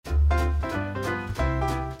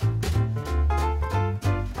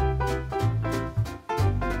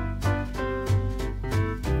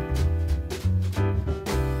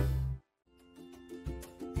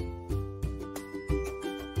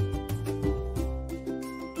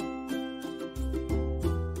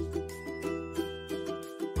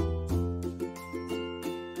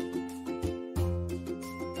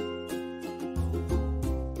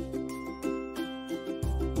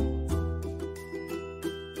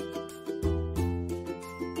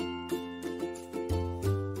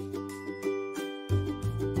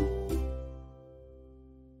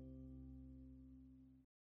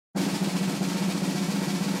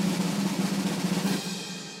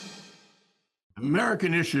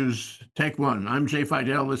American Issues, Take One. I'm Jay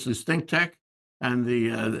Fidel. This is Think Tech, and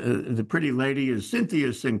the pretty lady is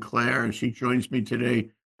Cynthia Sinclair, and she joins me today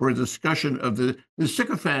for a discussion of the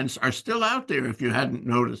sycophants are still out there. If you hadn't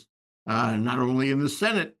noticed, not only in the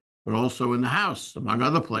Senate but also in the House, among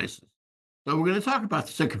other places. So we're going to talk about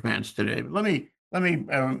the sycophants today. But let me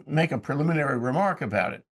make a preliminary remark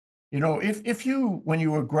about it. You know, if you when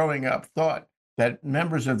you were growing up thought that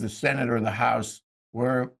members of the Senate or the House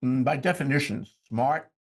were, by definition, smart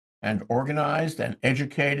and organized and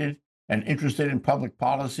educated and interested in public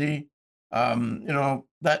policy.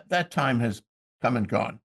 That time has come and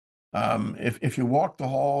gone. If you walk the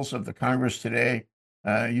halls of the Congress today,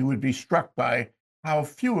 you would be struck by how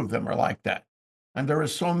few of them are like that. And there are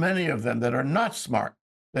so many of them that are not smart,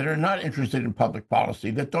 that are not interested in public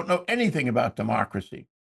policy, that don't know anything about democracy.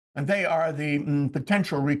 And they are the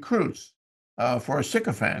potential recruits for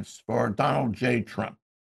sycophants for Donald J. Trump.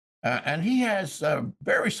 And he has a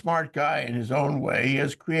very smart guy in his own way. He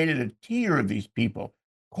has created a tier of these people,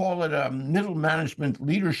 call it a middle management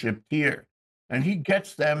leadership tier. And he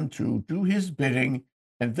gets them to do his bidding,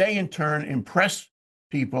 and they in turn impress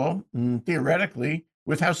people, theoretically,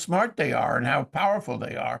 with how smart they are and how powerful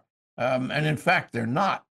they are. And in fact, they're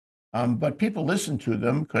not. But people listen to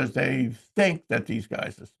them because they think that these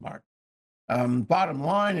guys are smart. Bottom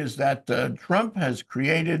line is that Trump has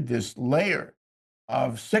created this layer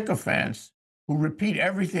of sycophants who repeat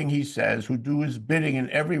everything he says, who do his bidding in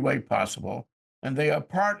every way possible, and they are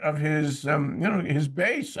part of his, his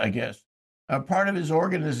base, I guess, part of his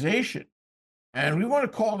organization. And we want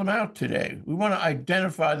to call them out today. We want to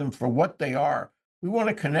identify them for what they are. We want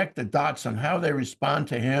to connect the dots on how they respond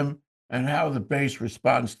to him and how the base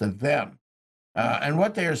responds to them, and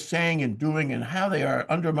what they are saying and doing and how they are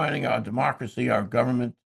undermining our democracy, our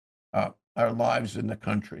government, our lives in the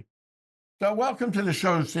country. So welcome to the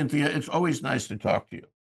show, Cynthia. It's always nice to talk to you.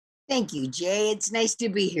 Thank you, Jay. It's nice to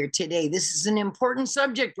be here today. This is an important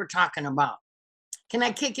subject we're talking about. Can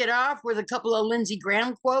I kick it off with a couple of Lindsey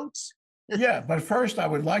Graham quotes? Yeah, but first I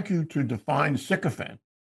would like you to define sycophant.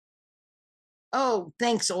 Oh,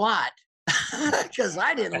 thanks a lot. Because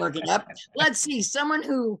I didn't look it up. Let's see. Someone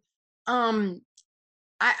who,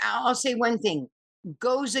 I'll say one thing,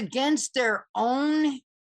 goes against their own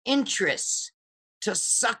interests to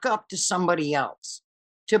suck up to somebody else,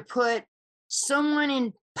 to put someone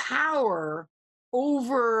in power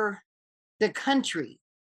over the country,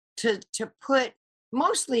 to put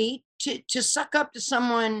mostly to suck up to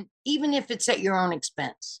someone, even if it's at your own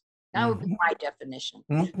expense. That would be my definition.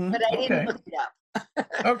 But I didn't look it up.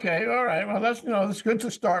 Okay, all right. Well, that's good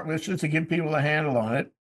to start with, just to give people a handle on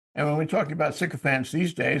it. And when we're talking about sycophants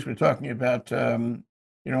these days, we're talking about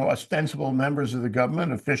ostensible members of the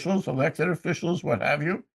government, officials, elected officials, what have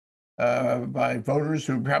you, by voters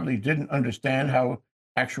who probably didn't understand how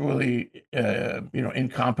actually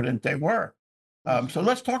incompetent they were. So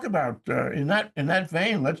let's talk about in that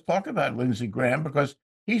vein. Let's talk about Lindsey Graham, because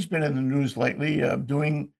he's been in the news lately,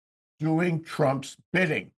 doing Trump's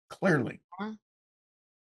bidding. Clearly,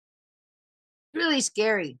 Really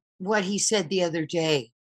scary what he said the other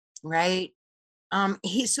day, right?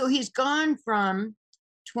 He's gone from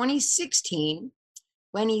 2016,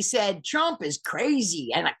 when he said Trump is crazy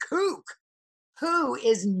and a kook who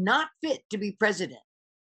is not fit to be president.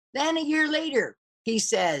 Then a year later, he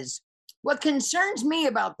says, what concerns me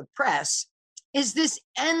about the press is this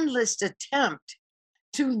endless attempt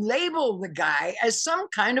to label the guy as some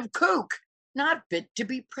kind of kook, not fit to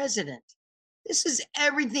be president. This is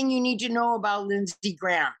everything you need to know about Lindsey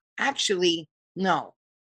Graham. Actually, no.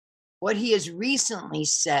 What he has recently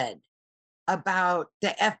said about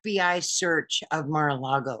the FBI search of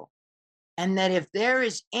Mar-a-Lago, and that if there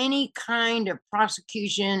is any kind of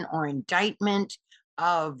prosecution or indictment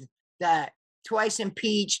of the twice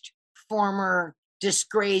impeached former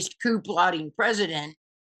disgraced coup plotting president,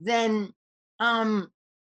 then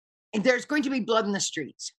there's going to be blood in the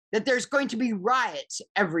streets, that there's going to be riots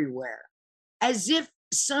everywhere, as if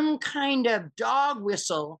some kind of dog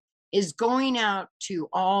whistle is going out to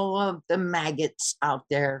all of the maggots out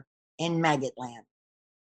there in maggot land.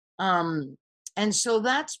 And so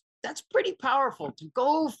that's pretty powerful, to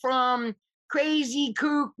go from crazy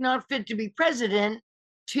kook, not fit to be president,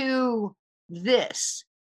 to this,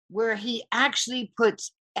 where he actually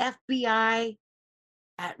puts FBI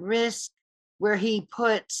at risk, where he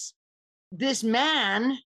puts this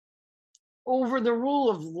man over the rule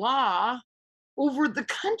of law, over the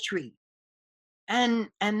country. And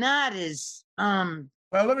that is well,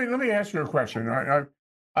 let me ask you a question.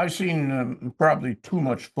 I've seen probably too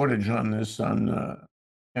much footage on this on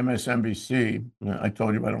MSNBC. I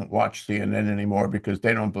told you I don't watch CNN anymore because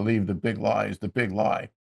they don't believe the big lie is the big lie,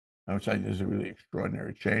 which is a really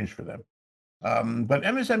extraordinary change for them. But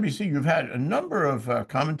MSNBC, you've had a number of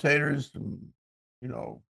commentators, you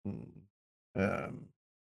know, um,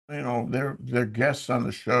 their guests on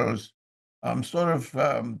the shows, sort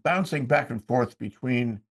of bouncing back and forth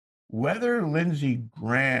between whether Lindsey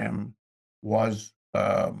Graham was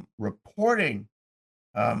reporting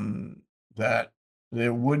that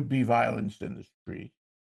there would be violence in the street,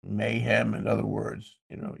 mayhem, in other words,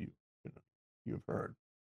 you know, you've heard,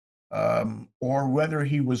 or whether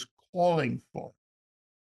he was calling for it.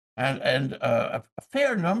 And a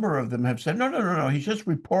fair number of them have said, no, no, no, no, he's just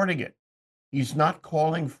reporting it. He's not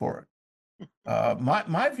calling for it.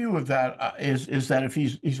 My view of that is that if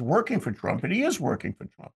he's working for Trump, and he is working for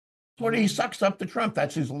Trump, it's what he sucks up to Trump.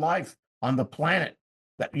 That's his life on the planet.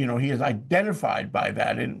 That he is identified by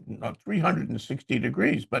that in 360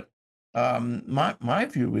 degrees. But my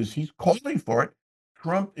view is he's calling for it.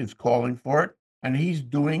 Trump is calling for it, and he's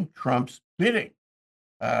doing Trump's bidding,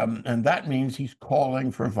 and that means he's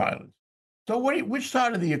calling for violence. So, which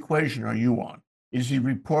side of the equation are you on? Is he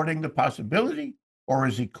reporting the possibility, or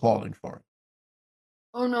is he calling for it?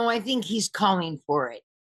 Oh no, I think he's calling for it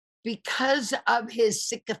because of his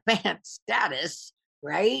sycophant status,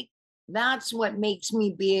 right? That's what makes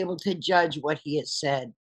me be able to judge what he has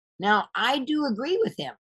said. Now, I do agree with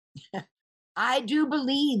him. I do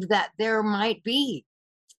believe that there might be,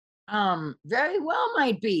 very well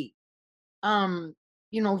might be,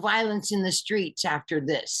 violence in the streets after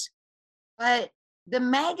this. But the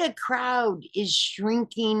MAGA crowd is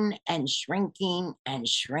shrinking and shrinking and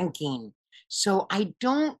shrinking. So I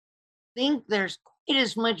don't think there's quite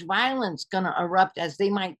as much violence going to erupt as they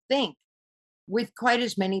might think with quite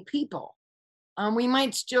as many people. We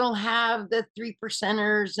might still have the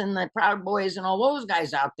 3%ers and the Proud Boys and all those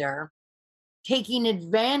guys out there taking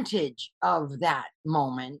advantage of that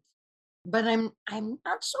moment, but I'm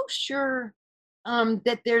not so sure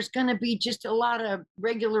that there's going to be just a lot of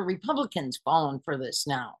regular Republicans falling for this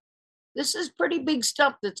now. This is pretty big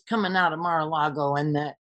stuff that's coming out of Mar-a-Lago, and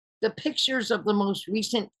the pictures of the most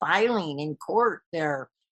recent filing in court there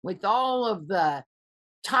with all of the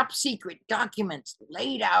top secret documents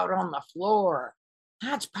laid out on the floor.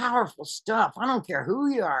 That's powerful stuff. I don't care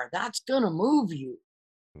who you are. That's going to move you.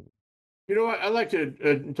 I'd like to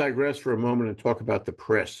digress for a moment and talk about the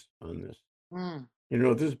press on this. Mm.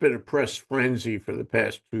 There's been a press frenzy for the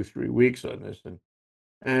past 2, 3 weeks on this,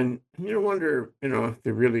 and you wonder, if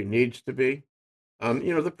there really needs to be.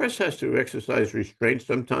 The press has to exercise restraint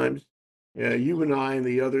sometimes. You and I and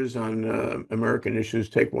the others on American issues,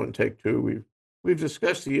 take one, take two. We've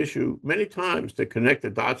discussed the issue many times to connect the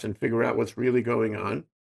dots and figure out what's really going on,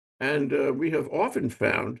 and we have often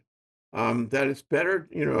found that it's better,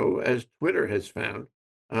 as Twitter has found,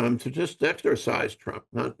 to just exorcise Trump,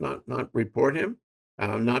 not report him,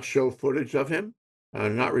 not show footage of him,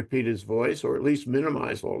 not repeat his voice, or at least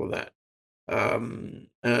minimize all of that,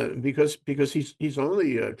 because he's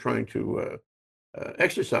only trying to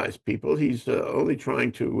exercise people. He's only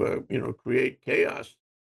trying to create chaos,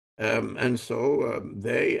 and so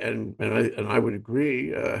they and I would agree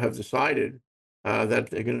have decided that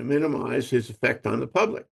they're going to minimize his effect on the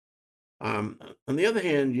public. On the other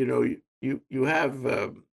hand, you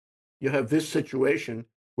have this situation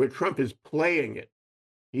where Trump is playing it.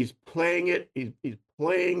 He's playing it. He's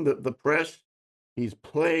playing the press. He's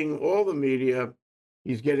playing all the media.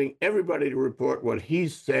 He's getting everybody to report what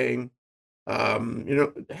he's saying.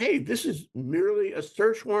 Hey, this is merely a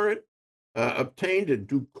search warrant obtained in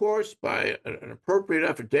due course by an appropriate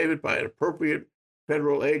affidavit by an appropriate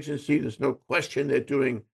federal agency. There's no question they're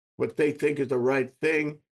doing what they think is the right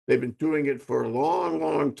thing. They've been doing it for a long,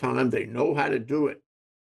 long time. They know how to do it.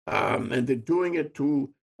 And they're doing it to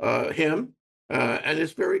him. And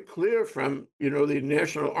it's very clear from, the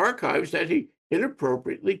National Archives that he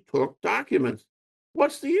inappropriately took documents.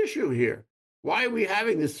 What's the issue here? Why are we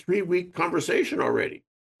having this 3-week conversation already?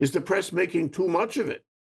 Is the press making too much of it?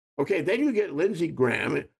 Okay, then you get Lindsey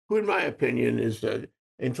Graham, who, in my opinion, is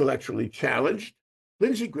intellectually challenged.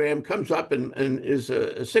 Lindsey Graham comes up and is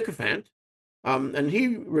a sycophant. And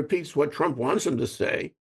he repeats what Trump wants him to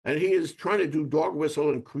say, and he is trying to do dog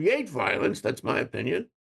whistle and create violence. That's my opinion.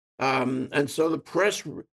 And so the press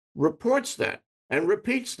reports that and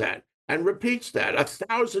repeats that and repeats that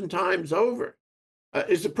 1,000 times over.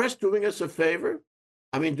 Is the press doing us a favor?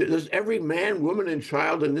 I mean, does every man, woman, and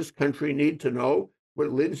child in this country need to know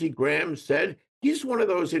what Lindsey Graham said? He's one of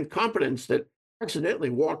those incompetents that accidentally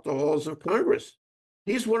walked the halls of Congress.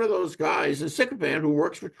 He's one of those guys, a sycophant who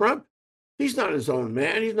works for Trump. He's not his own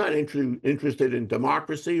man. He's not interested in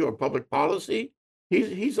democracy or public policy.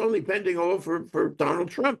 He's only bending over for Donald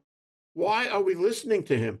Trump. Why are we listening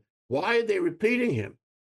to him? Why are they repeating him?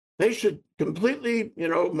 They should completely,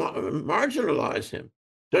 marginalize him,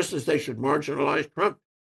 just as they should marginalize Trump.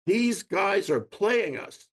 These guys are playing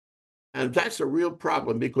us, and that's a real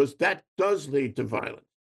problem because that does lead to violence.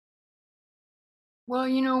 Well,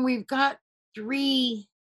 we've got three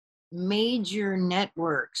major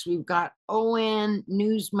networks. We've got ON,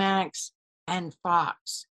 Newsmax, and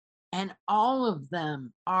Fox. And all of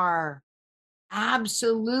them are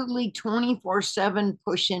absolutely 24/7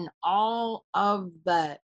 pushing all of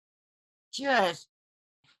the just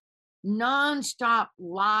nonstop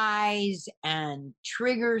lies and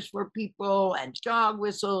triggers for people and dog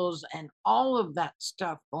whistles and all of that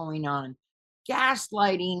stuff going on,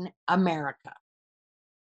 gaslighting America.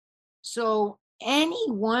 So any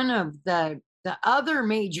one of the other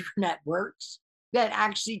major networks that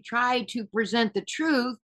actually try to present the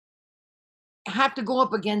truth have to go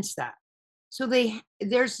up against that. So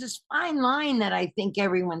there's this fine line that I think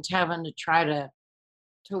everyone's having to try to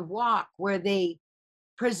walk, where they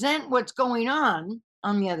present what's going on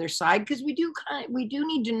the other side, because we do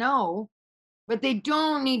need to know, but they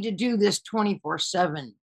don't need to do this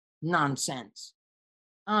 24/7 nonsense.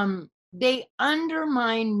 They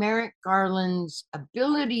undermine Merrick Garland's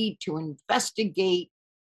ability to investigate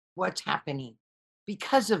what's happening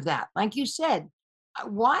because of that. Like you said,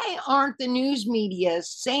 why aren't the news media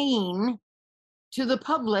saying to the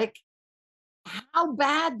public how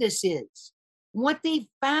bad this is, what they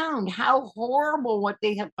found, how horrible what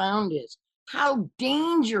they have found is, how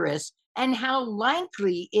dangerous, and how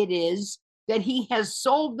likely it is that he has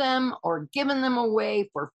sold them or given them away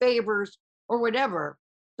for favors or whatever.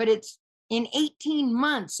 But it's in 18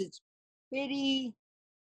 months, it's pretty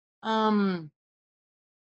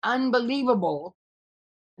unbelievable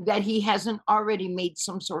that he hasn't already made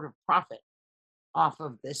some sort of profit off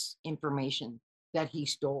of this information that he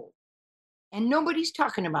stole. And nobody's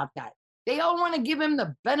talking about that. They all want to give him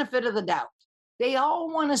the benefit of the doubt. They all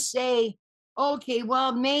want to say, okay,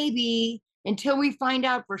 well, maybe until we find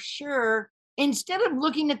out for sure, instead of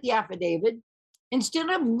looking at the affidavit, instead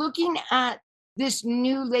of looking at this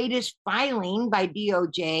new latest filing by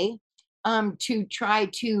DOJ to try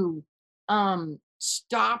to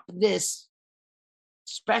stop this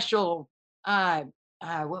special,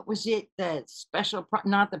 what was it? The special,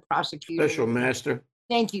 not the prosecutor. Special master.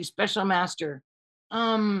 Thank you, special master.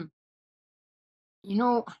 Why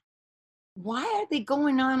are they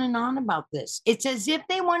going on and on about this? It's as if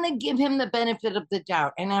they want to give him the benefit of the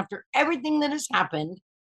doubt. And after everything that has happened,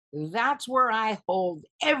 that's where I hold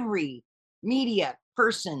every media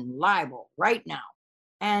person liable right now.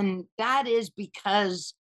 And that is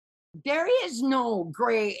because there is no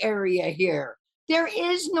gray area here. There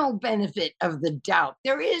is no benefit of the doubt.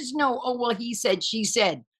 There is no, oh, well, he said, she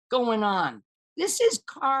said going on. This is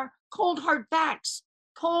cold hard facts,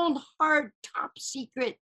 cold hard top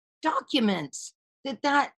secret documents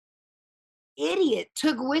that idiot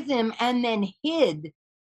took with him and then hid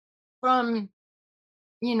from,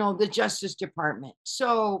 the Justice Department.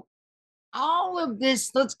 So all of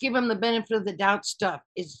this, let's give him the benefit of the doubt stuff,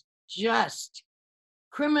 is just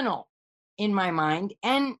criminal in my mind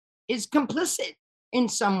and is complicit in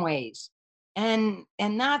some ways. And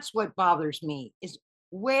that's what bothers me is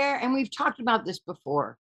where, and we've talked about this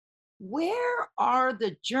before, where are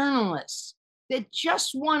the journalists that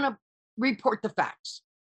just want to report the facts?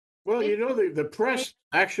 Well, the press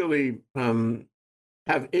actually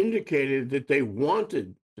have indicated that they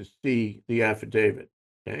wanted to see the affidavit.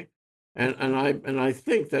 Okay, and I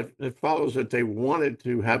think that it follows that they wanted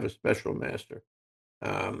to have a special master,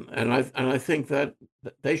 and I think that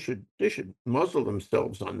they should muzzle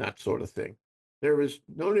themselves on that sort of thing. There is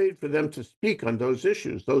no need for them to speak on those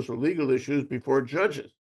issues. Those are legal issues before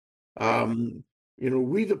judges.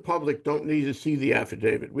 We, the public, don't need to see the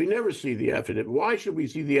affidavit. We never see the affidavit. Why should we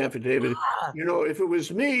see the affidavit? If it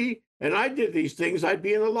was me and I did these things, I'd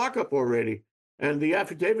be in a lockup already. And the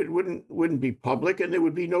affidavit wouldn't be public, and there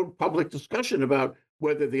would be no public discussion about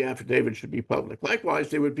whether the affidavit should be public. Likewise,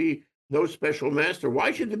 there would be no special master.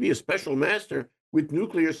 Why should there be a special master with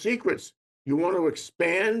nuclear secrets? You want to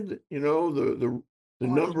expand, the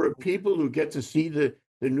number of people who get to see the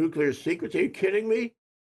nuclear secrets? Are you kidding me?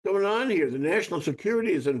 What's going on here? The national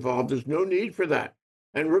security is involved. There's no need for that.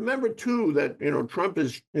 And remember, too, that, Trump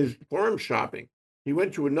is forum shopping. He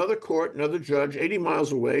went to another court, another judge 80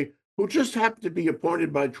 miles away, who just happened to be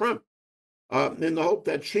appointed by Trump in the hope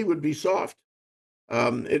that she would be soft.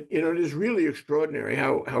 It is really extraordinary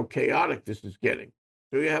how chaotic this is getting.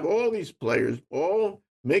 So you have all these players, all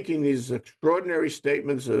making these extraordinary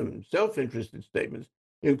statements, self-interested statements,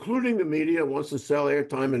 including the media wants to sell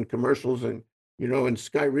airtime and commercials and, and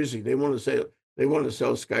Skyrizi. They want to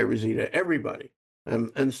sell Skyrizi to everybody.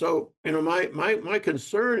 And so, my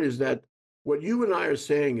concern is that what you and I are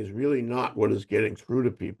saying is really not what is getting through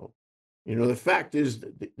to people. The fact is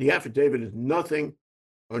that the affidavit is nothing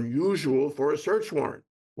unusual for a search warrant.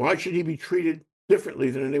 Why should he be treated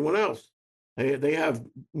differently than anyone else? They have,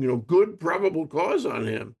 good probable cause on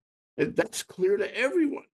him. That's clear to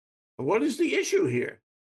everyone. What is the issue here?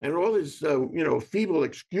 And all his, feeble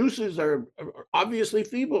excuses are obviously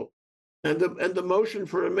feeble. And the motion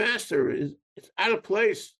for a master is out of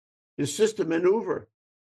place. It's just a maneuver.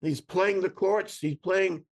 He's playing the courts. He's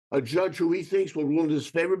playing a judge who he thinks will rule in his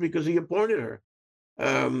favor because he appointed her.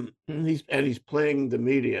 He's playing the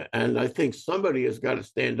media, and I think somebody has got to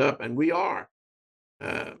stand up, and we are.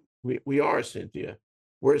 We are, Cynthia.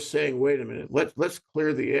 We're saying, wait a minute, let's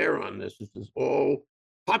clear the air on this. This is all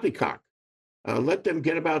poppycock. Let them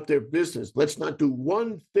get about their business. Let's not do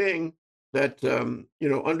one thing that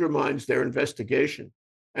undermines their investigation.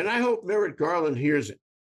 And I hope Merrick Garland hears it.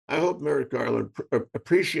 I hope Merrick Garland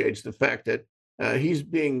appreciates the fact that he's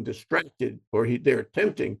being distracted, or they're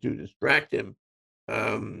attempting to distract him,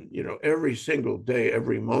 every single day,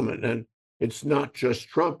 every moment. And it's not just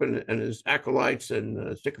Trump and his acolytes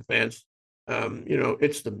and sycophants.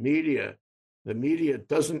 It's the media. The media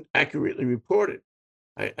doesn't accurately report it.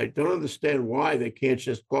 I don't understand why they can't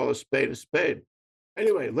just call a spade a spade.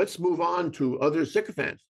 Anyway, let's move on to other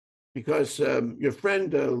sycophants, because your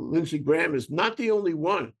friend Lindsey Graham is not the only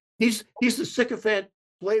one. He's the sycophant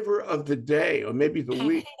flavor of the day, or maybe the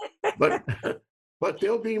week, but but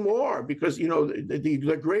there'll be more, because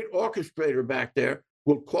the great orchestrator back there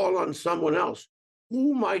will call on someone else.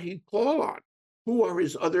 Who might he call on? Who are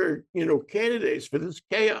his other candidates for this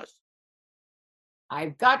chaos?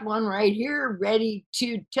 I've got one right here ready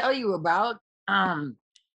to tell you about.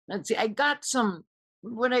 Let's see, I got some.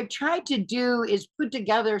 What I've tried to do is put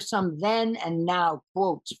together some then and now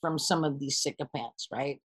quotes from some of these sycophants,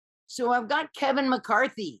 right? So I've got Kevin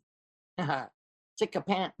McCarthy,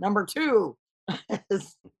 sycophant number 2.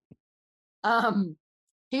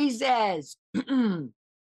 He says,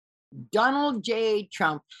 Donald J.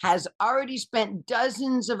 Trump has already spent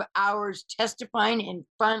dozens of hours testifying in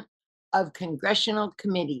front of congressional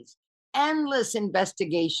committees. Endless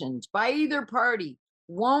investigations by either party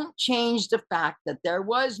won't change the fact that there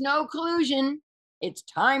was no collusion. It's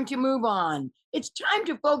time to move on. It's time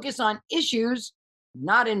to focus on issues,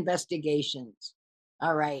 not investigations.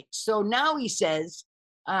 All right. So now he says,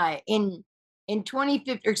 in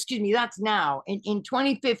 2015, excuse me, that's now. In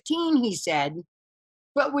 2015, he said,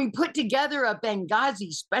 but we put together a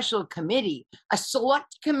Benghazi special committee, a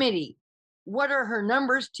select committee. What are her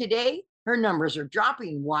numbers today? Her numbers are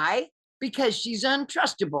dropping. Why? Because she's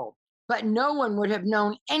untrustable. But no one would have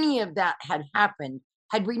known any of that had happened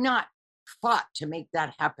had we not fought to make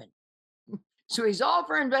that happen. So he's all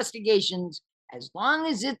for investigations as long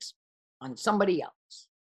as it's on somebody else.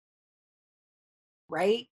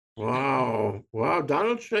 Right? Wow.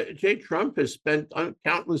 Donald J. Trump has spent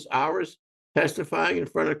countless hours testifying in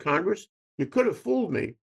front of Congress. You could have fooled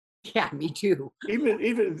me. Yeah, me too. Even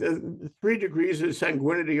the 3 degrees of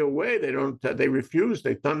sanguinity away, they refuse.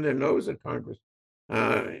 They thumb their nose at Congress.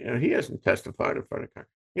 He hasn't testified in front of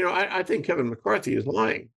Congress. I think Kevin McCarthy is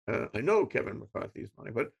lying. I know Kevin McCarthy is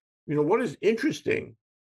lying, but what is interesting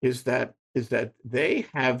is that they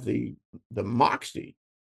have the moxie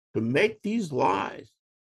to make these lies,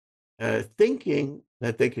 thinking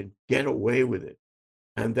that they could get away with it,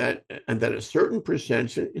 and that a certain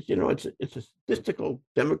percentage, it's a statistical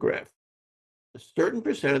demographic. A certain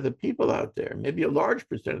percent of the people out there, maybe a large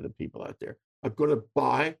percent of the people out there, are going to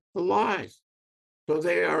buy the lies. So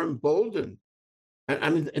they are emboldened. And I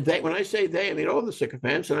mean, when I say they, I mean all the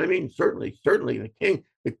sycophants, and I mean certainly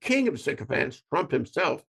the king of sycophants, Trump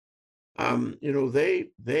himself.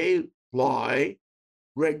 They lie,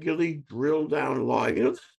 regularly drill down lie.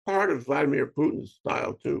 It's part of Vladimir Putin's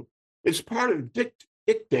style too. It's part of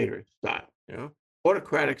dictator style,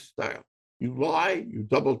 autocratic style. You lie, you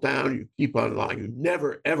double down, you keep on lying. You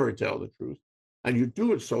never ever tell the truth, and you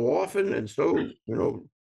do it so often and so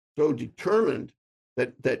so determined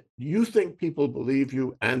that you think people believe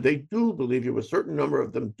you, and they do believe you. A certain number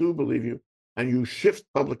of them do believe you, and you shift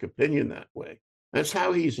public opinion that way. That's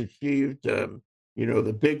how he's achieved,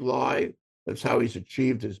 the big lie. That's how he's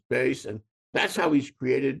achieved his base, and that's how he's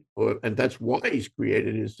created, and that's why he's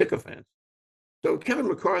created his sycophants. So Kevin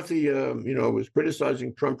McCarthy, was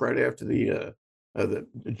criticizing Trump right after the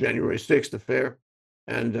January 6th affair,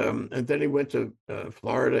 and then he went to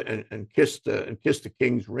Florida and kissed the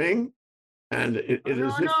king's ring, and Oh, it no,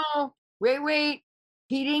 is if no. Wait.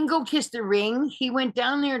 He didn't go kiss the ring. He went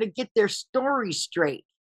down there to get their story straight.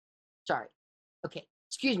 Sorry. Okay.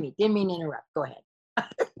 Excuse me. Didn't mean to interrupt. Go ahead.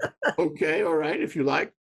 okay, all right, if you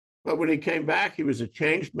like, but when he came back, he was a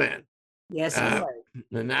changed man, Yes, he uh, was.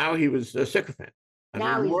 and now he was a sycophant. I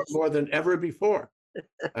Now mean, he's more than ever before.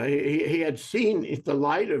 He had seen the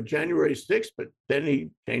light of January 6th, but then he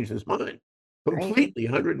changed his mind right. completely,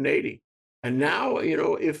 180. And now,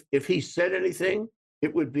 if he said anything,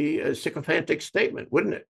 it would be a sycophantic statement,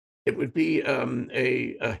 wouldn't it? It would be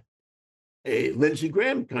a Lindsey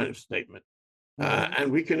Graham kind of statement.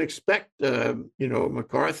 And we can expect,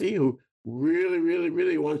 McCarthy, who really, really,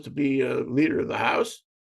 really wants to be leader of the House,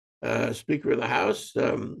 Speaker of the House.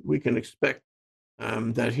 We can expect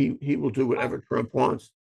that he will do whatever Trump wants.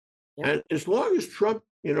 Yep. And as long as Trump,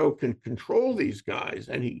 can control these guys,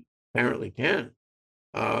 and he apparently can,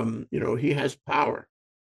 he has power.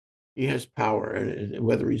 He has power, and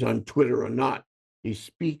whether he's on Twitter or not, he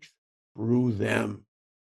speaks through them.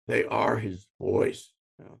 They are his voice.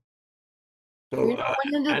 So, One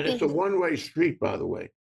of the and it's a things. one-way street, by the way.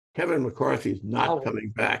 Kevin McCarthy is not Oh, coming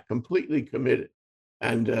back, completely committed,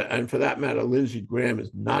 and for that matter, Lindsey Graham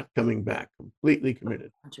is not coming back, completely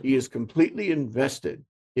committed. He is completely invested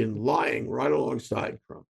in lying right alongside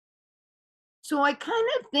Trump. so I kind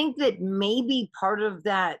of think that maybe part of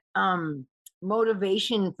that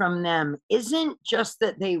motivation from them isn't just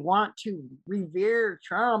that they want to revere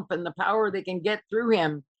Trump and the power they can get through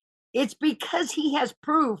him. It's because he has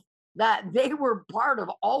proof that they were part of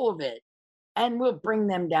all of it and will bring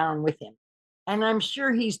them down with him. And I'm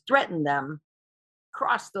sure he's threatened them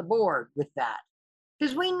across the board with that.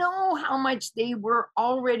 Because we know how much they were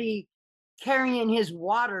already carrying his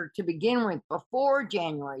water to begin with before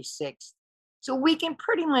January 6th. So we can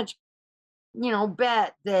pretty much,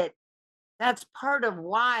 bet that that's part of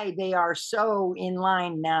why they are so in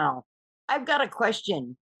line now. I've got a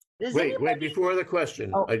question. Does Wait, anybody? before the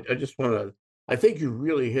question, Oh, I just want to, I think you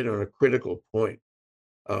really hit on a critical point.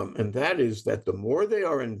 And that is that the more they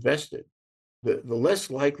are invested, the less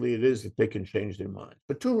likely it is that they can change their mind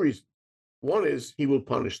for two reasons. One is he will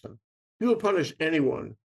punish them. He will punish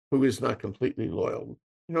anyone who is not completely loyal.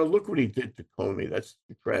 Look what he did to Comey. That's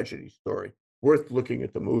a tragedy story. Worth looking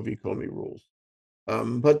at the movie Comey Rules.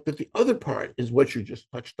 But the other part is what you just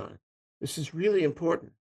touched on. This is really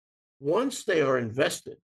important. Once they are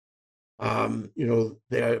invested, they're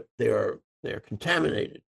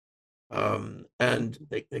contaminated, and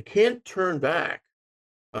they can't turn back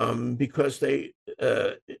because they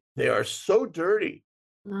are so dirty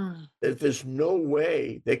mm, that there's no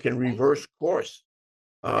way they can reverse course.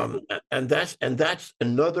 And that's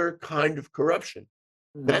another kind of corruption.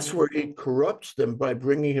 That's where he corrupts them by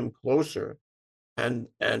bringing him closer and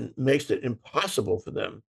makes it impossible for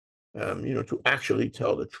them, to actually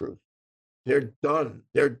tell the truth. They're done.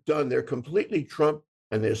 They're done. They're completely Trump,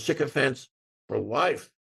 and they're sycophants for life.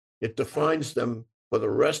 It defines them for the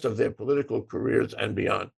rest of their political careers and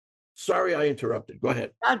beyond. Sorry, I interrupted. Go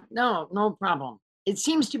ahead. no problem. It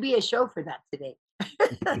seems to be a show for that today.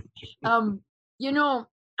 um, you know,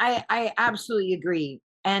 I absolutely agree,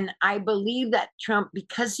 and I believe that Trump,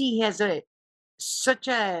 because he has such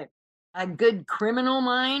a good criminal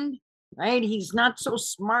mind, right? He's not so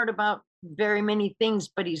smart about very many things,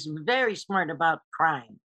 but he's very smart about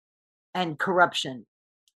crime and corruption.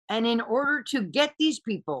 And in order to get these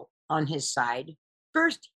people on his side,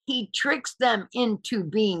 first he tricks them into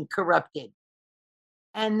being corrupted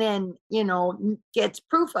and then, gets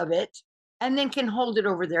proof of it and then can hold it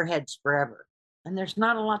over their heads forever. And there's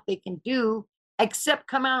not a lot they can do except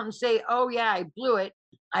come out and say, oh, yeah, I blew it.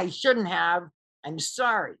 I shouldn't have. I'm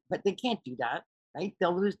sorry. But they can't do that, right?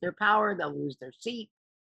 They'll lose their power, they'll lose their seat.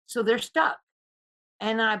 So they're stuck.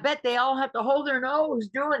 And I bet they all have to hold their nose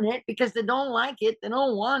doing it because they don't like it. They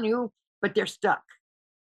don't want to, but they're stuck.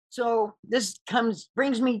 So this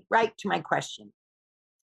brings me right to my question.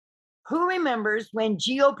 Who remembers when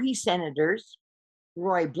GOP senators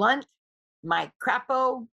Roy Blunt, Mike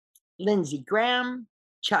Crapo, Lindsey Graham,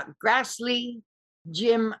 Chuck Grassley,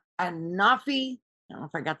 Jim Anofi, I don't know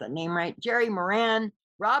if I got that name right, Jerry Moran,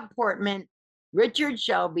 Rob Portman, Richard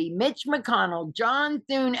Shelby, Mitch McConnell, John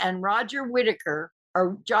Thune, and Roger Whittaker,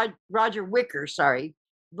 or Roger Wicker, sorry,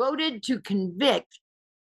 voted to convict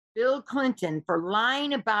Bill Clinton for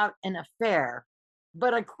lying about an affair,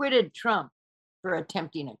 but acquitted Trump for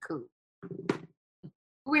attempting a coup.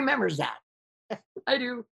 Who remembers that? I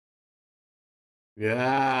do.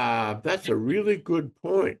 Yeah, that's a really good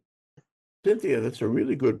point. Cynthia, that's a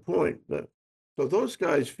really good point. So those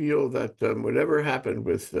guys feel that whatever happened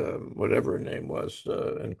with whatever her name was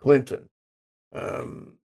and Clinton,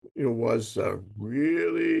 um, was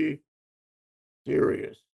really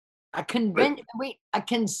serious. But A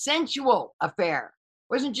consensual affair.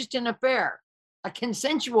 Wasn't just an affair, a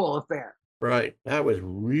consensual affair. right, that was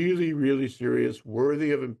really, really serious,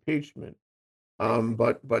 worthy of impeachment.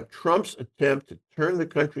 But Trump's attempt to turn the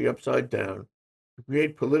country upside down, to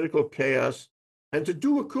create political chaos, and to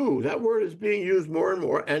do a coup, that word is being used more and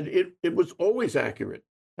more, and it was always accurate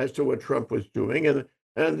as to what Trump was doing.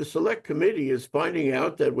 And the select committee is finding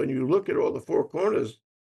out that when you look at all the four corners,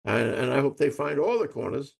 and I hope they find all the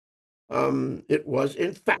corners, it was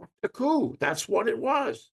in fact a coup. That's what it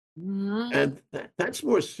was. Mhm. And that's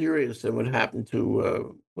more serious than what happened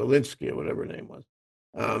to Walensky or whatever her name was.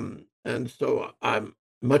 And so I'm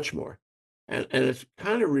much more. And it's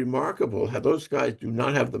kind of remarkable how those guys do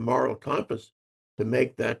not have the moral compass to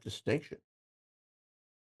make that distinction.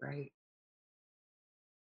 Right.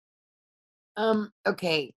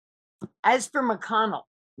 Okay. As for McConnell,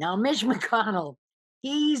 now Mitch McConnell,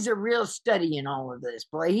 he's a real study in all of this.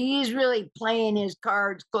 Boy, he's really playing his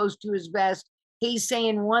cards close to his vest. He's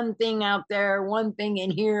saying one thing out there, one thing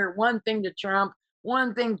in here, one thing to Trump,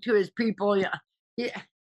 one thing to his people. Yeah. Yeah.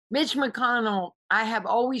 Mitch McConnell, I have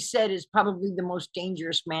always said, is probably the most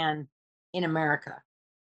dangerous man in America.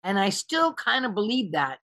 And I still kind of believe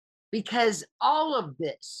that because all of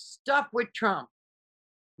this stuff with Trump,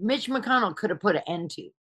 Mitch McConnell could have put an end to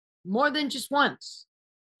more than just once,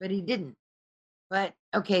 but he didn't. But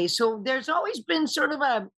okay, so there's always been sort of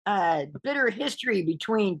a bitter history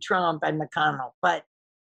between Trump and McConnell. But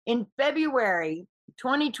in February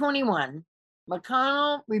 2021,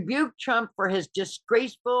 McConnell rebuked Trump for his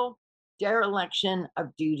disgraceful dereliction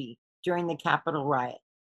of duty during the Capitol riot.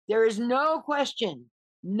 There is no question,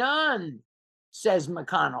 none, says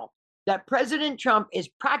McConnell, that President Trump is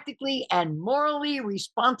practically and morally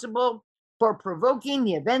responsible for provoking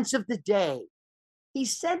the events of the day. He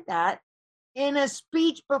said that in a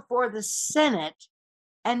speech before the Senate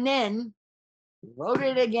and then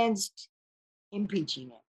voted against impeaching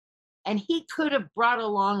him. And he could have brought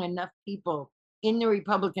along enough people in the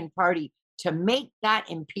Republican Party to make that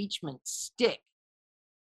impeachment stick,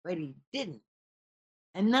 but he didn't.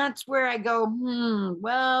 And that's where I go,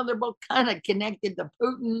 well, they're both kind of connected to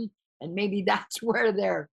Putin, and maybe that's where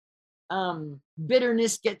their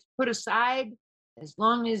bitterness gets put aside as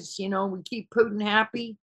long as, we keep Putin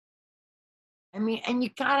happy. I mean, and you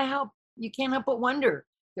can't help but wonder.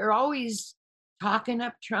 They're always talking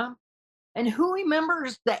up Trump. And who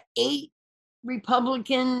remembers the 8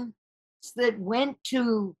 Republicans that went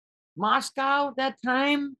to Moscow that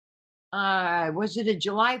time? Was it a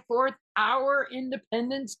July 4th, our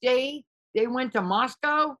Independence Day? They went to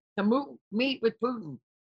Moscow to meet with Putin.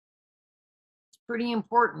 It's pretty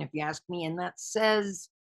important, if you ask me. And that says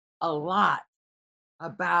a lot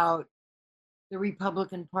about the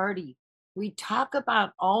Republican Party. We talk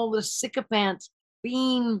about all the sycophants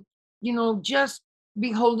being, just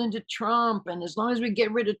beholden to Trump. And as long as we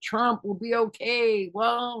get rid of Trump, we'll be okay.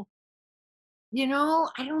 Well,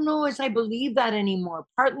 I don't know as I believe that anymore,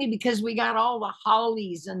 partly because we got all the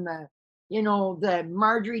Hollies and the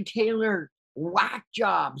Marjorie Taylor whack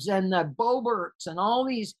jobs and the Boberts and all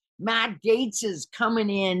these Matt Gaetzes coming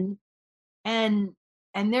in and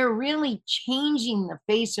they're really changing the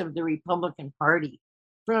face of the Republican Party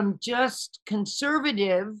from just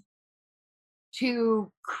conservative to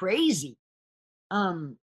crazy.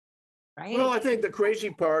 Right? Well, I think the crazy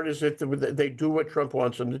part is that they do what Trump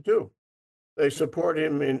wants them to do. They support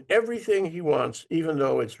him in everything he wants, even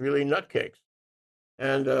though it's really nutcakes.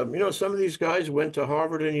 And some of these guys went to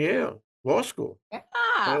Harvard and Yale law school.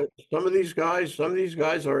 Yeah. Some of these guys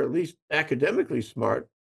are at least academically smart.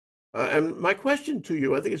 And my question to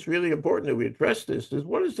you, I think it's really important that we address this, is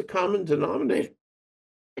what is the common denominator?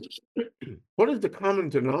 What is the common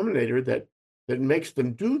denominator that makes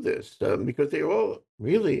them do this? Because they all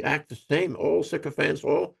really act the same, all sycophants,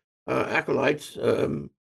 all acolytes,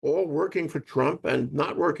 all working for Trump and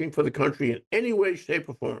not working for the country in any way, shape,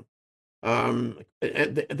 or form. And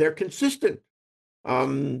they're consistent.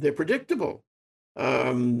 They're predictable.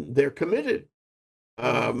 They're committed.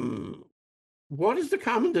 What is the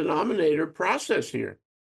common denominator process here?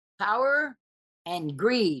 Power and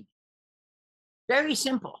greed. Very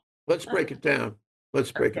simple. Let's break it down.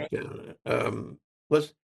 Let's break it down.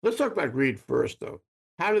 Let's talk about greed first, though.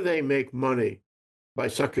 How do they make money by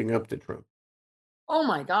sucking up to Trump? Oh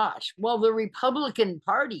my gosh. Well, the Republican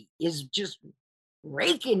Party is just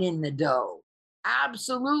raking in the dough.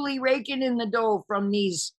 Absolutely raking in the dough from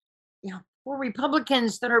these for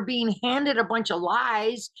Republicans that are being handed a bunch of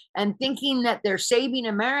lies and thinking that they're saving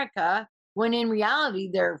America when in reality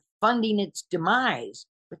they're funding its demise.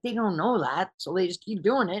 But they don't know that, so they just keep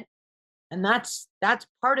doing it. And that's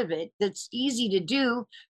part of it. That's easy to do.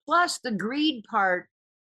 Plus the greed part,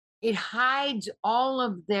 it hides all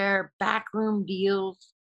of their backroom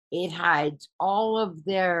deals. It hides all of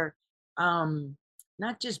their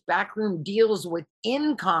not just backroom deals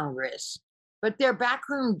within Congress, but their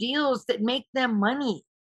backroom deals that make them money.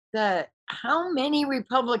 The how many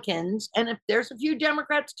Republicans, and if there's a few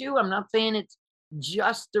Democrats too, I'm not saying it's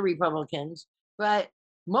just the Republicans, but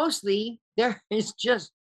mostly there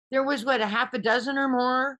was what, a half a dozen or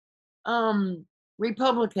more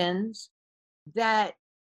Republicans that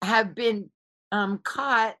have been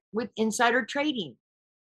caught with insider trading.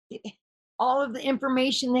 All of the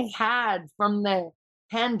information they had from the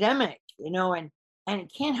pandemic, and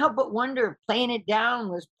it can't help but wonder if playing it down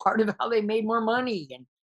was part of how they made more money, and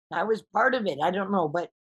that was part of it. I don't know, but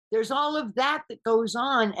there's all of that that goes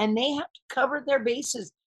on, and they have to cover their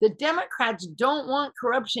bases. The Democrats don't want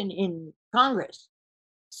corruption in Congress.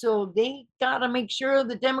 So they got to make sure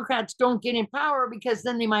the Democrats don't get in power, because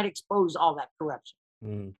then they might expose all that corruption.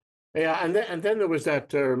 Mm. Yeah, and then there was that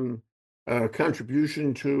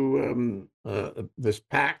contribution to this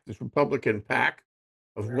PAC, this Republican PAC,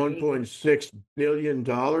 of Right. $1.6 billion,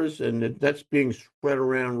 and that's being spread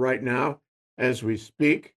around right now as we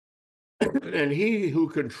speak. And he who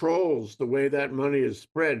controls the way that money is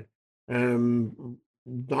spread,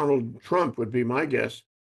 Donald Trump would be my guess,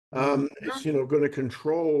 Mhm. is going to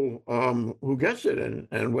control who gets it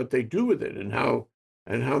and what they do with it and how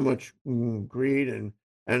much greed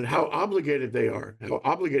and how obligated they are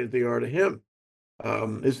to him.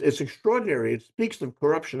 It's extraordinary. It speaks of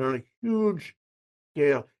corruption on a huge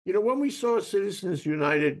scale. When we saw Citizens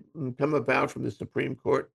United come about from the Supreme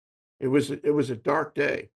Court, it was a dark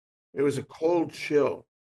day. It was a cold chill.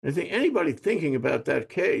 I think anybody thinking about that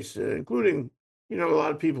case, including a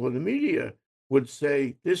lot of people in the media, would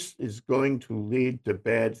say this is going to lead to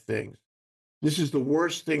bad things. This is the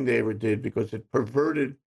worst thing they ever did because it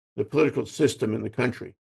perverted the political system in the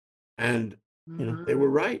country. And they Mhm. were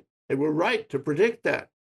right. They were right to predict that.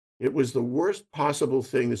 It was the worst possible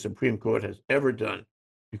thing the Supreme Court has ever done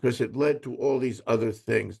because it led to all these other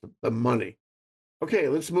things, the money. Okay,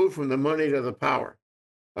 let's move from the money to the power.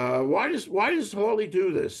 Why does Hawley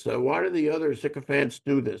do this? Why do the other sycophants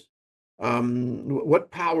do this?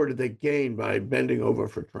 What power did they gain by bending over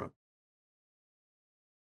for Trump?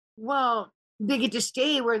 Well, they get to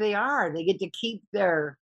stay where they are. They get to keep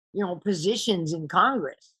their, positions in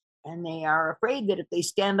Congress. And they are afraid that if they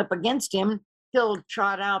stand up against him, he'll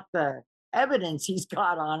trot out the evidence he's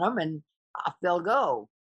got on them, and off they'll go.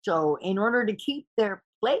 So, in order to keep their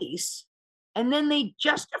place, and then they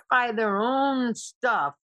justify their own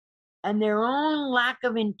stuff and their own lack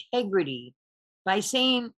of integrity by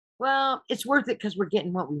saying, well, it's worth it because we're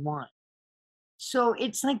getting what we want. So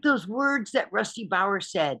it's like those words that Rusty Bauer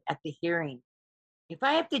said at the hearing. If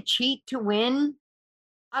I have to cheat to win,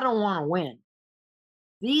 I don't want to win.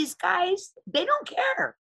 These guys, they don't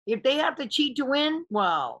care. If they have to cheat to win,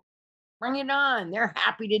 well, bring it on. They're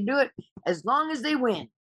happy to do it as long as they win.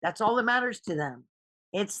 That's all that matters to them.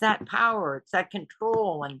 It's that power, it's that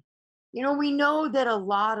control. And, we know that a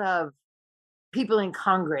lot of people in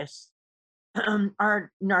Congress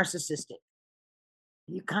are narcissistic.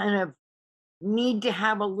 You kind of need to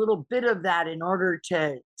have a little bit of that in order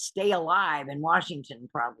to stay alive in Washington,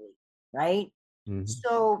 probably, right? Mhm.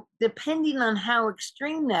 So, depending on how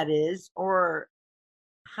extreme that is, or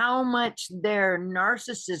how much their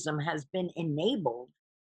narcissism has been enabled,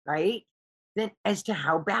 right? Then as to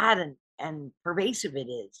how bad and pervasive it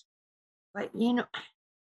is. But,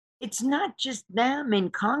 it's not just them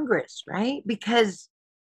in Congress, right? Because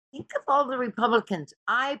think of all the Republicans.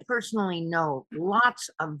 I personally know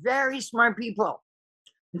lots of very smart people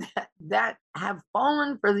that have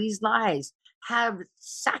fallen for these lies, have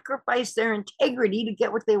sacrificed their integrity to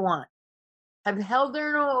get what they want, have held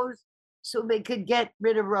their nose so they could get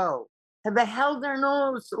rid of Roe, have held their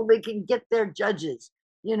nose so they can get their judges,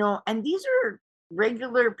 and these are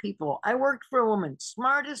regular people. I worked for a woman,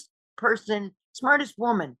 smartest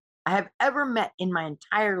woman I have ever met in my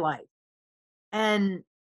entire life. And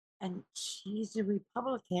she's a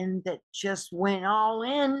Republican that just went all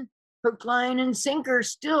in, hook, line, and sinker,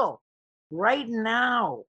 still right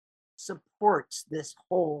now supports this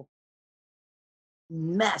whole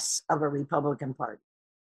mess of a Republican Party.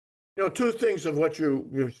 Two things of what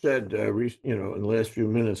you've said, in the last few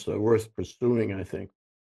minutes are worth pursuing, I think.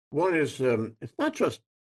 One is it's not just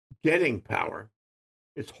getting power;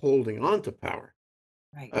 it's holding on to power.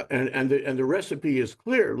 Right. And the recipe is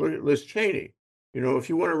clear. Look at Liz Cheney. If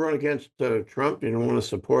you want to run against Trump, you don't want to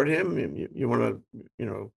support him, and you want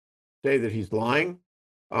to, say that he's lying,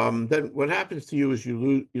 then what happens to you is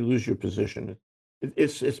you lose your position.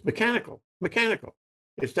 It's mechanical.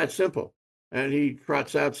 It's that simple. And he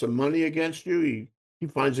trots out some money against you. He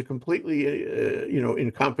finds a completely,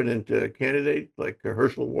 incompetent candidate like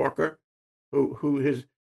Herschel Walker, who his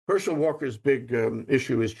Herschel Walker's big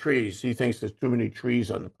issue is trees. He thinks there's too many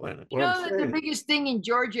trees on the planet. You Well, I'm know that the saying, biggest thing in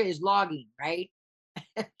Georgia is logging, right?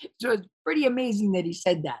 So it's pretty amazing that he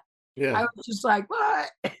said that. I yeah. was just like, what?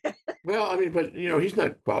 Well, I mean, but he's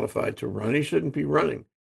not qualified to run. He shouldn't be running.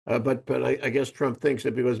 But I guess Trump thinks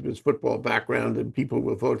that because of his football background, that people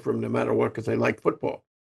will vote for him no matter what because they like football,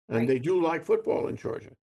 and Right. they do like football in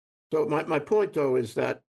Georgia. So my point though is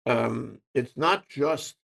that it's not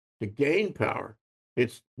just to gain power;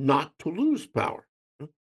 it's not to lose power.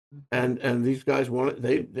 Mhm. And these guys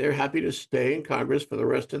they're happy to stay in Congress for the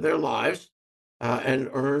rest of their lives, and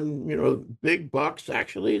earn big bucks.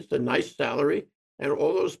 Actually, it's a nice salary and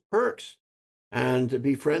all those perks, and to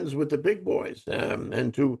be friends with the big boys,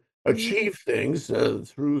 and to Yeah. achieve things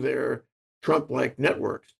through their Trump-like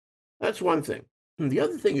networks. That's one thing. And the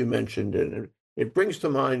other thing you mentioned, and it brings to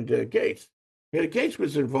mind Gates. Yeah, Gates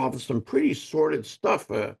was involved in some pretty sordid stuff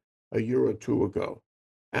a year or two ago,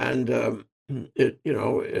 and I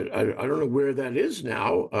don't know where that is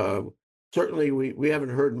now. Certainly, we haven't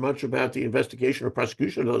heard much about the investigation or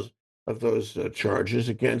prosecution of those charges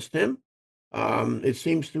against him. It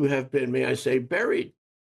seems to have been, may I say, buried.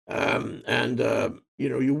 And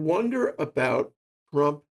you wonder about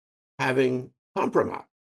Trump having compromise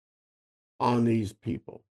on these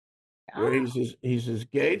people, where Ah, he says,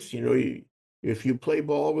 Gates, if you play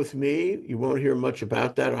ball with me, you won't hear much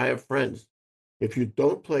about that. I have friends. If you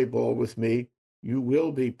don't play ball with me, you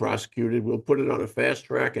will be prosecuted. We'll put it on a fast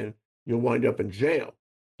track and you'll wind up in jail.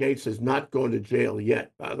 Gates is not going to jail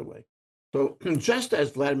yet, by the way. So just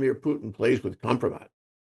as Vladimir Putin plays with compromise,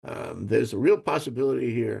 there's a real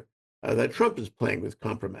possibility here that Trump is playing with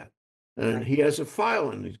compromise. And right. he has a file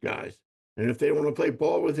on these guys. And if they want to play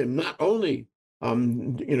ball with him, not only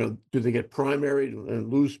do they get primary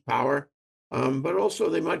and lose power, but also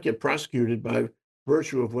they might get prosecuted by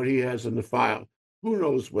virtue of what he has in the file. Who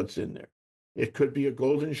knows what's in there? It could be a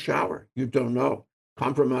golden shower. You don't know.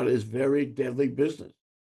 Compromise is very deadly business.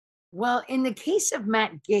 Well, in the case of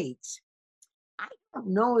Matt Gates, I don't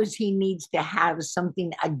know if he needs to have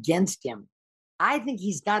something against him. I think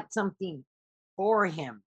he's got something for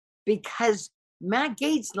him because Matt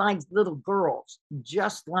Gates likes little girls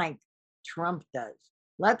just like Trump does.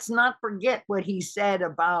 Let's not forget what he said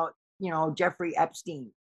about, Jeffrey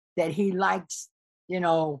Epstein, that he likes, you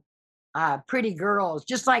know, pretty girls.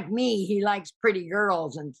 Just like me, he likes pretty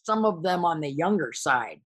girls and some of them on the younger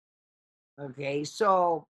side. Okay.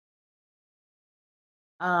 So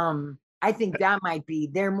I think that might be,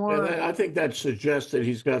 they're And more, I think that suggests that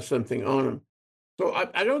he's got something on him. So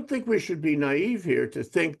I don't think we should be naive here to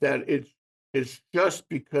think that it's just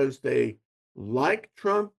because they like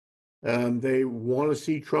Trump, they want to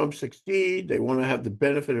see Trump succeed, they want to have the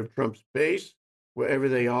benefit of Trump's base wherever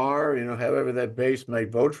they are, however that base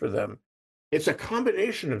might vote for them. It's a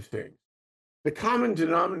combination of things. The common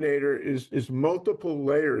denominator is multiple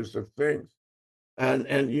layers of things,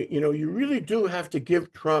 and you really do have to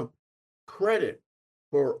give Trump credit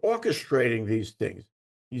for orchestrating these things.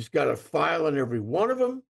 He's got a file on every one of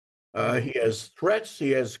them. He has threats.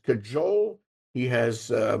 He has cajole. He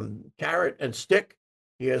has carrot and stick.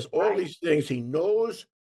 He has all right. these things. He knows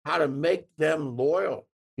how to make them loyal.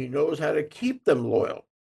 He knows how to keep them loyal,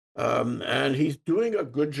 and he's doing a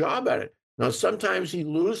good job at it. Now, sometimes he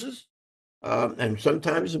loses, and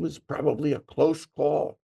sometimes it was probably a close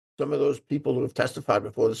call. Some of those people who have testified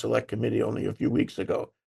before the select committee only a few weeks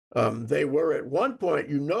ago, they were at one point,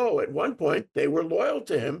 at one point, they were loyal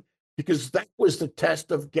to him because that was the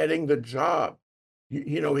test of getting the job.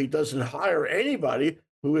 He doesn't hire anybody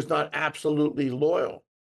who is not absolutely loyal.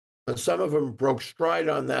 And some of them broke stride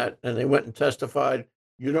on that and they went and testified.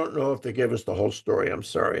 You don't know if they gave us the whole story. I'm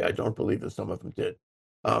sorry. I don't believe that some of them did.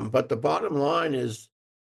 But the bottom line is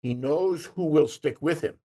he knows who will stick with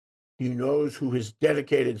him. He knows who his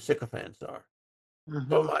dedicated sycophants are.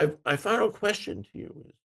 So Mhm. my final question to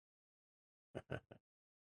you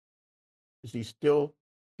is he still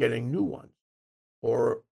getting new ones?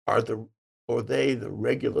 Or are they the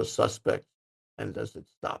regular suspects and does it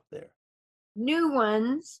stop there? New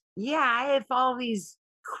ones. Yeah, if all these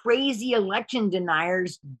crazy election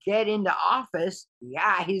deniers get into office,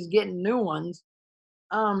 yeah, he's getting new ones.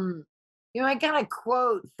 Um, I got a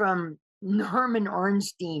quote from Norman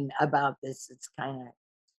Ornstein about this. It's kind of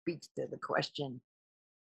speaks to the question.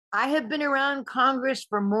 I have been around Congress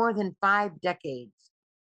for more than 5 decades.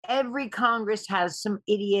 Every Congress has some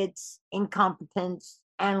idiots, incompetents,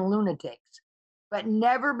 and lunatics, but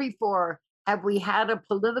never before have we had a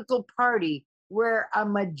political party where a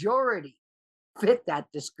majority fit that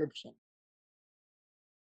description.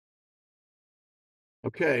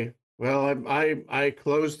 Okay. Well, I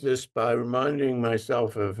closed this by reminding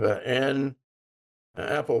myself of Anne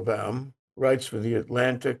Applebaum, writes for the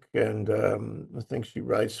Atlantic, and I think she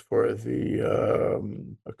writes for the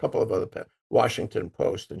a couple of other Washington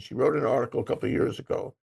Post. And she wrote an article a couple of years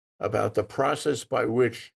ago about the process by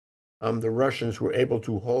which the Russians were able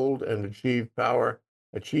to hold and achieve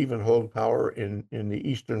and hold power in the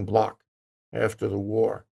Eastern Bloc after the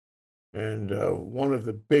war. And one of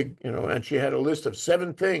the big, and she had a list of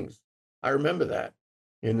 7 things. I remember that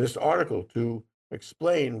in this article to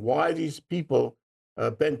explain why these people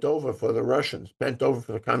bent over for the Russians, bent over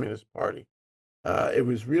for the Communist Party. It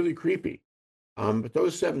was really creepy. But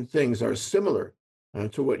those 7 things are similar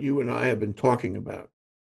to what you and I have been talking about.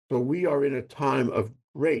 So we are in a time of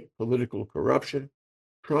great political corruption.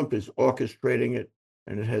 Trump is orchestrating it,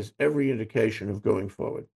 and it has every indication of going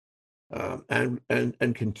forward.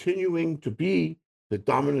 And continuing to be the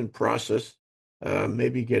dominant process,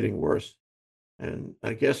 maybe getting worse. And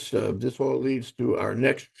I guess this all leads to our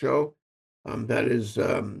next show. That is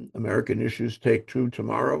American Issues Take 2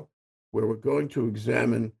 tomorrow, where we're going to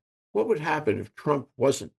examine what would happen if Trump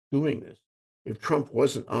wasn't doing this, if Trump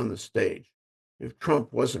wasn't on the stage, if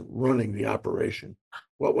Trump wasn't running the operation.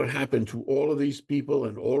 What would happen to all of these people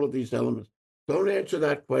and all of these elements? Don't answer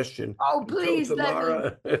that question. Oh, please,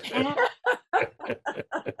 tomorrow.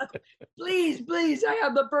 Please, I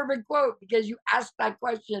have the perfect quote because you asked that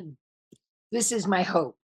question. This is my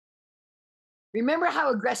hope. Remember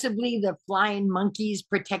how aggressively the flying monkeys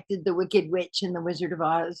protected the Wicked Witch in The Wizard of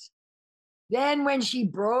Oz? Then when she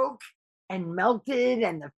broke and melted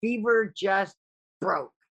and the fever just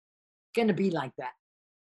broke, it's going to be like that.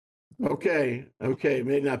 Okay. It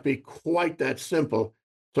may not be quite that simple.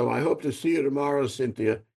 So I hope to see you tomorrow,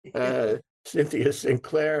 Cynthia. Cynthia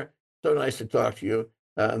Sinclair, so nice to talk to you.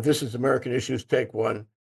 This is American Issues Take 1.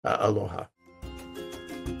 Aloha.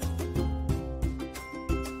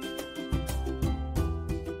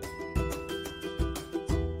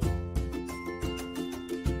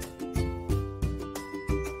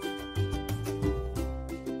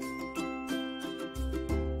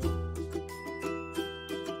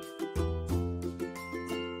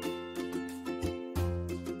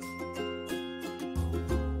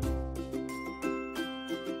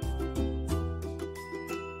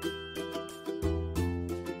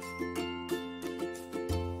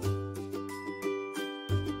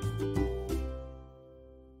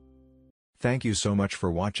 Thank you so much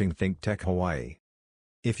for watching Think Tech Hawaii.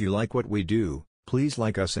 If you like what we do, please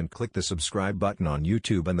like us and click the subscribe button on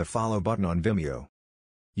YouTube and the follow button on Vimeo.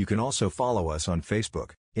 You can also follow us on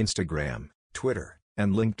Facebook, Instagram, Twitter,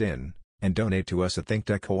 and LinkedIn, and donate to us at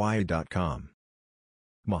thinktechhawaii.com.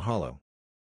 Mahalo.